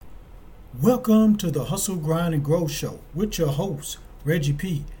Welcome to the Hustle, Grind, and Grow Show with your host, Reggie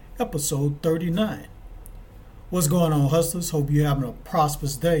P., episode 39. What's going on, hustlers? Hope you're having a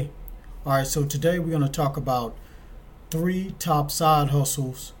prosperous day. All right, so today we're going to talk about 3 top side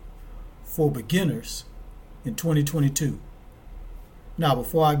hustles for beginners in 2022. Now,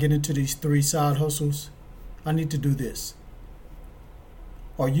 before I get into these 3 side hustles, I need to do this.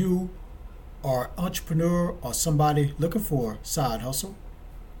 Are you an entrepreneur or somebody looking for a side hustle?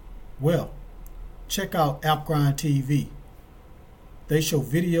 Well, check out AppGrind TV. They show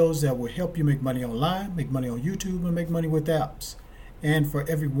videos that will help you make money online, make money on YouTube, and make money with apps. And for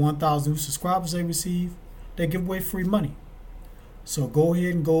every 1,000 new subscribers they receive, they give away free money. So go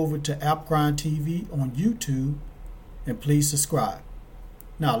ahead and go over to AppGrind TV on YouTube and please subscribe.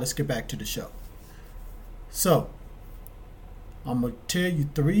 Now let's get back to the show. So, I'm going to tell you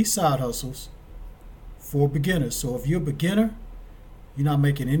 3 side hustles for beginners. So if you're a beginner, you're not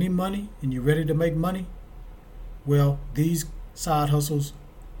making any money and you're ready to make money, well, these side hustles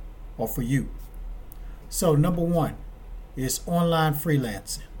are for you. So number 1 is online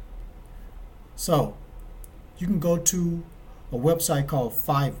freelancing. So you can go to a website called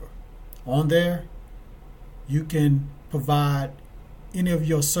Fiverr. On there, you can provide any of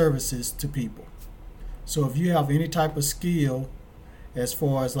your services to people. So if you have any type of skill as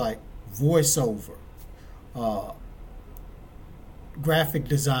far as like voiceover, graphic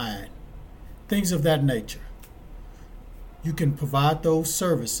design, things of that nature, you can provide those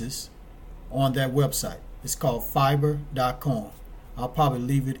services on that website. It's called Fiverr.com. I'll probably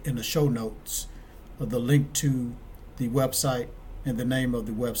leave it in the show notes of the link to the website and the name of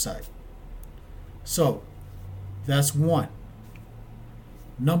the website. So that's 1.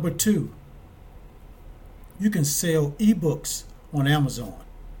 Number 2, you can sell ebooks on Amazon.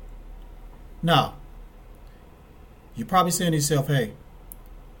 Now, you're probably saying to yourself, hey,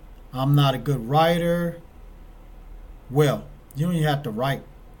 I'm not a good writer. Well, you don't even have to write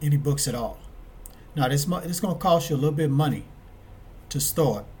any books at all. Now, it's going to cost you a little bit of money to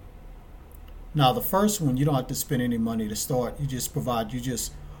start. Now, the first one, you don't have to spend any money to start. You just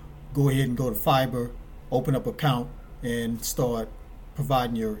go ahead and go to Fiverr, open up an account, and start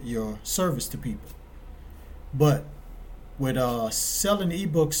providing your service to people. But with selling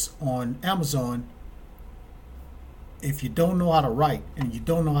ebooks on Amazon, if you don't know how to write and you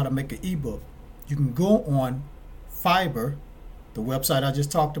don't know how to make an ebook, you can go on Fiverr, the website I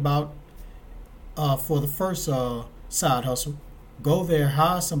just talked about, for the first side hustle. Go there,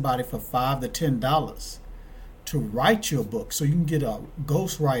 hire somebody for $5 to $10 to write your book. So you can get a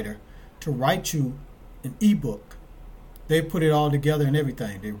ghostwriter to write you an ebook. They put it all together and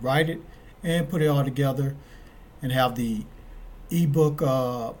everything. They write it and put it all together and have the ebook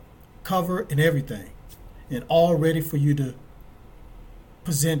cover and everything, and all ready for you to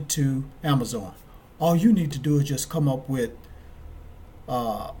present to Amazon. All you need to do is just come up with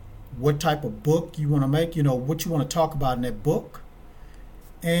what type of book you want to make, what you want to talk about in that book,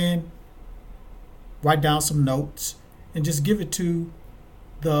 and write down some notes and just give it to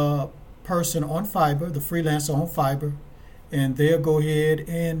the person on Fiverr, the freelancer on Fiverr, and they'll go ahead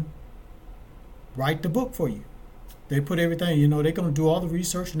and write the book for you. They put everything, they're going to do all the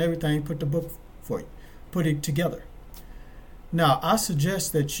research and everything, put the book for you, put it together. Now, I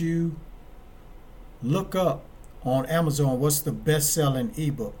suggest that you look up on Amazon what's the best-selling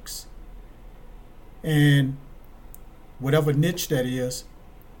ebooks. And whatever niche that is,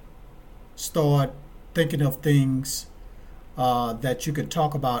 start thinking of things that you can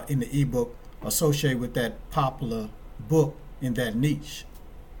talk about in the ebook associated with that popular book in that niche.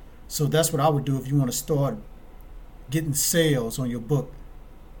 So that's what I would do if you want to start getting sales on your book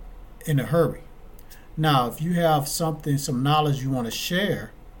in a hurry. Now, if you have some knowledge you want to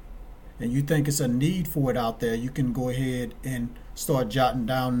share and you think it's a need for it out there, you can go ahead and start jotting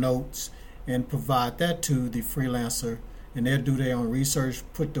down notes and provide that to the freelancer, and they'll do their own research,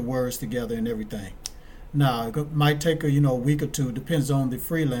 put the words together and everything. Now, it might take a week or 2, depends on the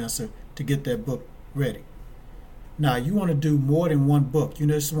freelancer, to get that book ready. Now, you want to do more than one book. You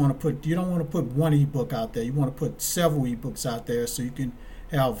don't want to put one ebook out there. You want to put several ebooks out there so you can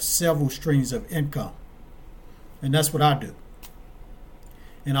have several streams of income. And that's what I do.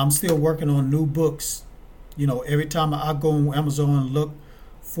 And I'm still working on new books. Every time I go on Amazon and look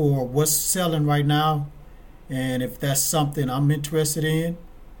for what's selling right now, and if that's something I'm interested in,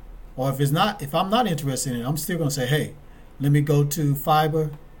 or if I'm not interested in it, I'm still going to say, hey, let me go to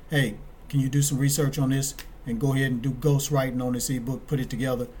Fiverr. Hey, can you do some research on this? And go ahead and do ghostwriting on this ebook, put it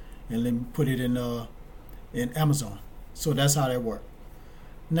together, and then put it in Amazon. So that's how that works.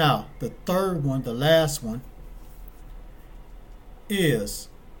 Now, the third one, the last one, is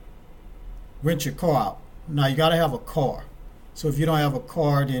rent your car out. Now you got to have a car. So if you don't have a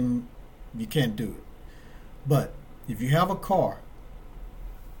car, then you can't do it. But if you have a car,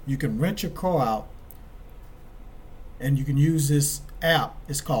 you can rent your car out, and you can use this app.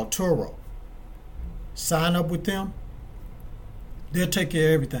 It's called Turo. Sign up with them. They'll take care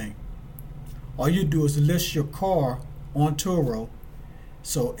of everything. All you do is list your car on Turo.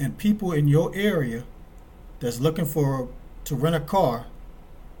 So, and people in your area that's looking to rent a car,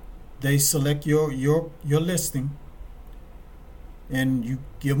 they select your listing, and you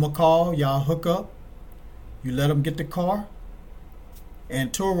give them a call. Y'all hook up. You let them get the car,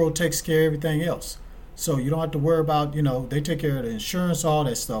 and Turo takes care of everything else. So you don't have to worry about, they take care of the insurance, all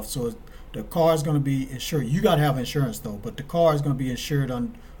that stuff. So the car is going to be insured. You got to have insurance though, but the car is going to be insured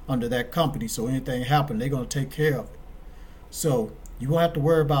under that company. So anything happen, they're going to take care of it. So you won't have to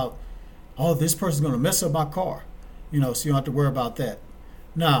worry about, oh, this person's going to mess up my car. So you don't have to worry about that.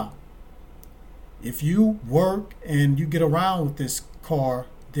 Now, if you work and you get around with this car,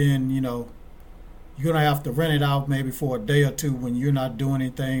 then, you're going to have to rent it out maybe for a day or two when you're not doing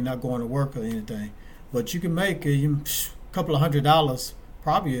anything, not going to work or anything. But you can make a couple of $100,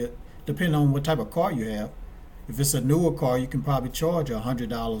 probably, depending on what type of car you have. If it's a newer car, you can probably charge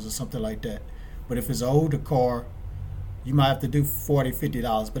 $100 or something like that. But if it's an older car, you might have to do $40,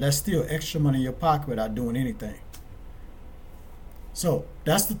 $50. But that's still extra money in your pocket without doing anything. So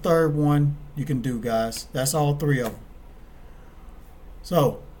that's the third one you can do, guys. That's all three of them.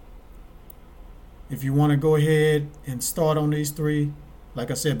 So if you want to go ahead and start on these three,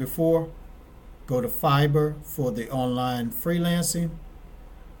 like I said before, go to Fiverr for the online freelancing.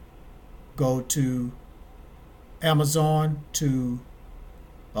 Go to Amazon to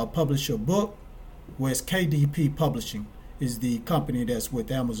publish your book, whereas KDP Publishing is the company that's with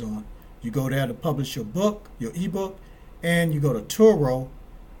Amazon. You go there to publish your book, your ebook, and you go to Turo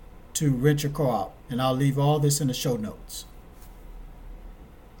to rent your car out. And I'll leave all this in the show notes,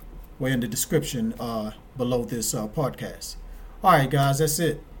 or in the description below this podcast. All right, guys, that's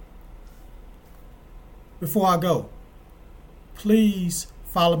it. Before I go, please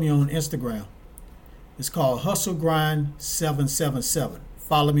follow me on Instagram. It's called HustleGrind777.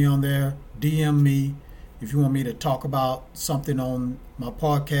 Follow me on there. DM me if you want me to talk about something on my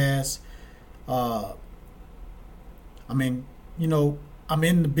podcast. I'm in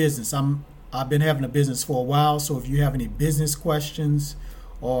the business. I've been having a business for a while. So if you have any business questions,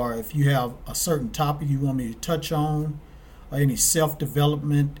 or if you have a certain topic you want me to touch on, or any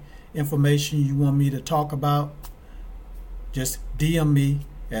self-development information you want me to talk about, just DM me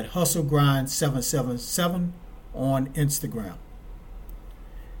at HustleGrind777 on Instagram.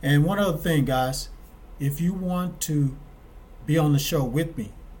 And one other thing, guys, if you want to be on the show with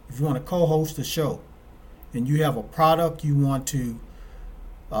me, if you want to co-host the show, and you have a product you want to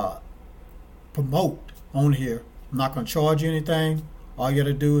promote on here, I'm not going to charge you anything. All you got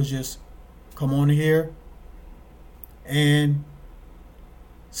to do is just come on here and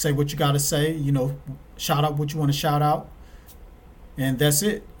say what you got to say, shout out what you want to shout out. And that's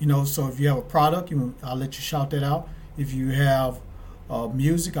it. So if you have a product, I'll let you shout that out. If you have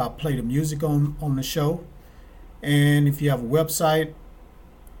music, I'll play the music on the show. And if you have a website,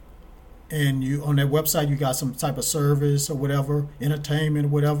 and on that website you got some type of service or whatever, entertainment or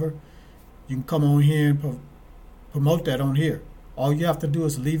whatever, you can come on here and promote that on here. All you have to do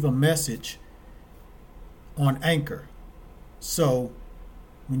is leave a message on Anchor. So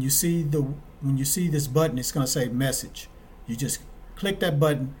when you see this button, it's going to say message. You just click that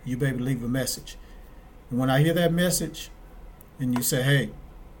button, you'll be able to leave a message. And when I hear that message and you say, hey,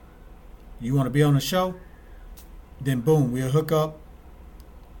 you want to be on the show? Then boom, we'll hook up,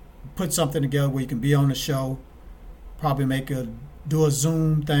 put something together where you can be on the show, probably do a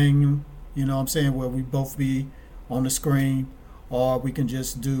Zoom thing, where we both be on the screen, or we can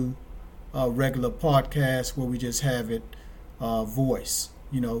just do a regular podcast where we just have it voice.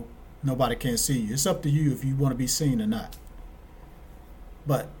 Nobody can see you. It's up to you if you want to be seen or not.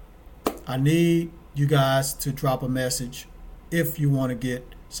 But I need you guys to drop a message if you want to get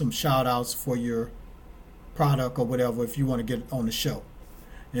some shout outs for your product or whatever, if you want to get on the show.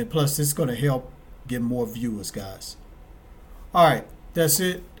 And plus, it's going to help get more viewers, guys. All right, that's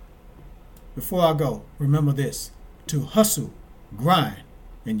it. Before I go, remember this: to hustle, grind,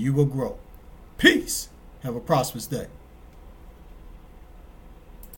 and you will grow. Peace. Have a prosperous day.